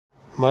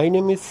My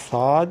name is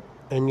Saad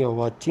and you're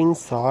watching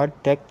Saad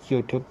Tech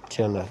YouTube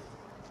channel.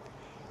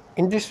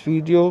 In this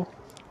video,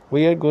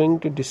 we are going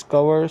to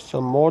discover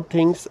some more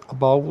things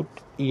about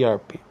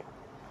ERP.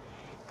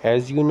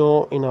 As you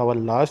know, in our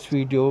last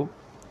video,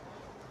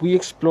 we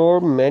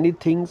explored many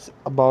things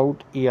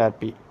about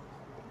ERP.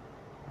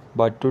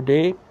 But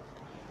today,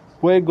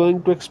 we are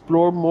going to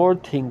explore more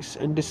things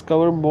and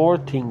discover more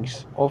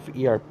things of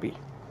ERP.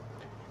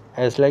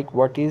 As like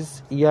what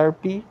is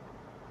ERP,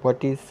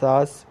 what is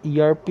SaaS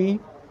ERP,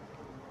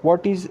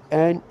 what is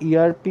an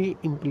ERP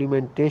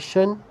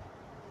implementation,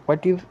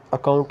 what is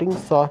accounting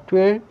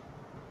software,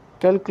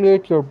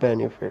 calculate your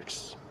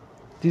benefits.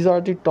 These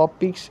are the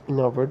topics in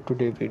our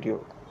today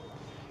video.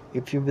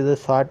 If you visit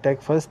Saad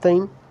Tech first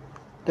time,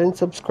 then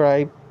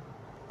subscribe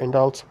and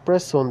also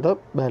press on the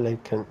bell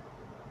icon.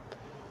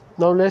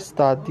 Now let's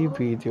start the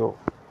video.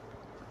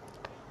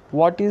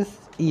 What is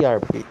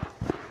ERP?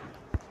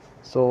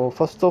 So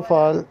first of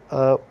all,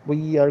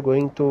 we are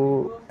going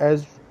to,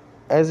 as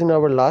in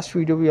our last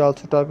video, we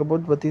also talk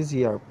about what is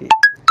ERP.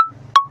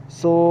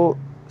 So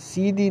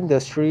see the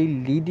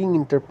industry leading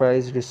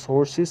enterprise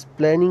resources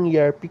planning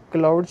ERP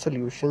cloud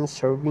solutions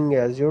serving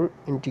as your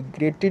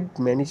integrated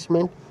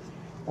management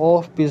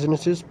of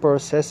businesses,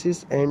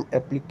 processes and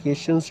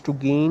applications to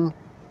gain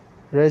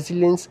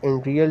resilience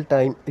and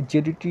real-time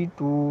agility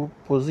to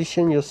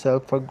position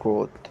yourself for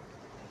growth.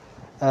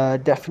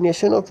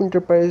 Definition of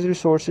enterprise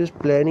resources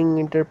planning.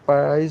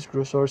 Enterprise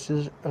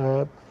resources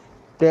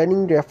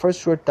planning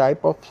refers to a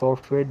type of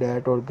software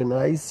that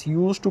organizes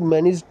used to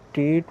manage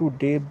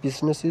day-to-day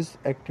businesses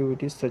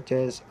activities such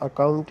as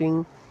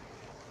accounting,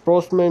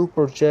 procurement,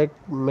 project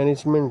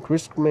management,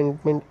 risk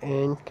management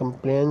and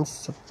compliance,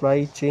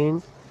 supply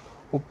chain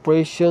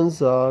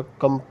operations.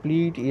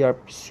 Complete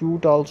ERP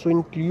suite also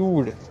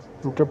include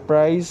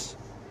enterprise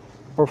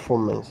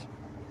performance.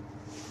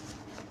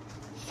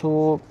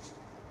 So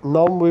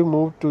now we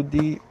move to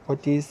the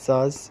what is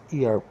SaaS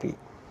ERP.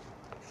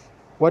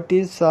 What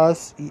is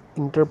SaaS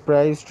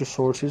Enterprise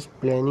Resources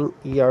Planning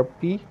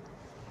ERP?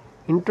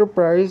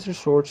 Enterprise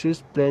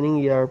Resources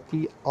Planning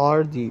ERP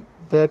are the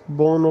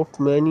backbone of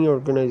many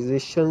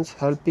organizations,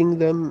 helping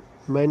them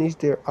manage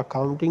their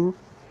accounting,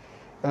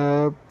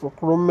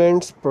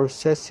 procurements,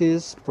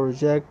 processes,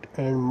 projects,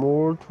 and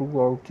more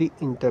throughout the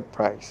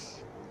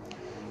enterprise.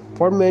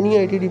 For many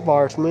IT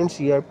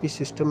departments, ERP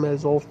system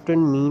has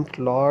often meant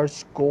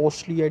large,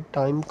 costly, and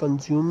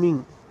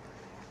time-consuming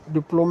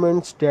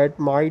deployments that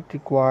might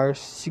require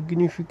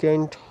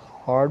significant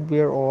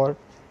hardware or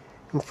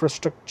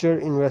infrastructure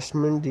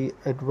investment. The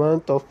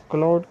advent of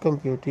cloud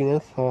computing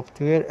and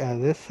software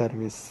as a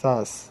service,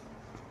 SaaS.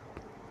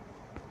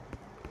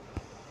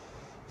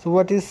 So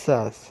what is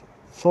SaaS?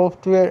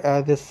 Software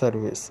as a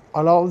service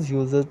allows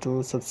users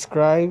to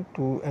subscribe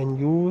to and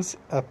use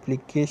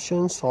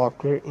application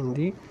software in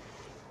the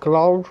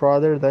cloud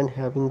rather than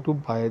having to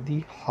buy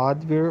the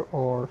hardware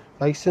or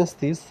license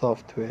the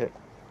software.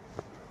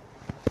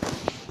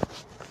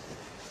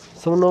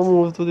 So now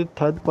move to the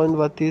third point,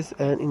 what is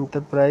an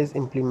enterprise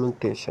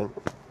implementation?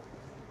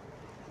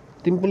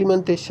 The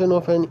implementation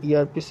of an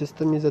ERP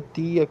system is a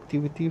key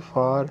activity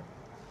for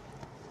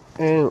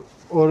an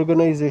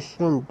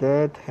organization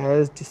that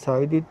has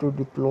decided to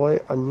deploy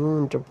a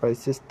new enterprise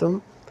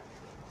system,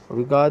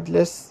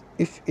 regardless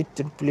if it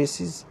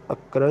replaces a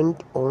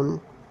current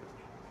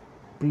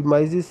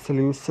on-premises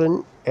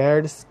solution,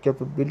 adds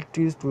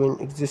capabilities to an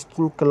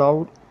existing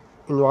cloud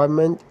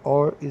environment,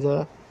 or is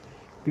a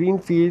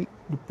greenfield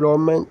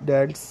deployment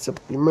that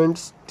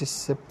supplements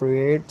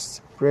disparate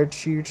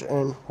spreadsheets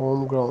and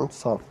homegrown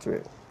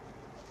software.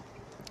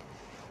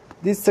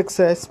 This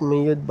success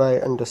measured by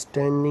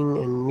understanding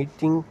and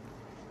meeting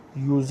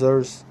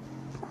users.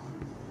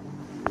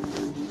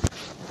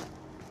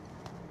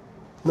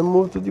 Now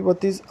move to the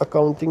what is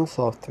accounting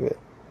software.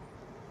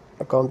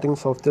 Accounting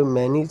software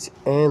manage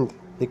and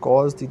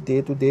because the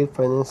day-to-day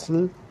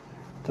financial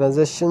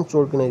transactions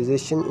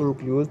organization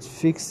includes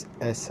fixed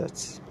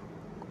assets.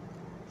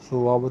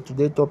 So our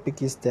today's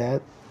topic is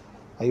that.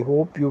 I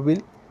hope you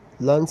will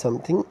learn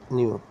something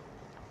new.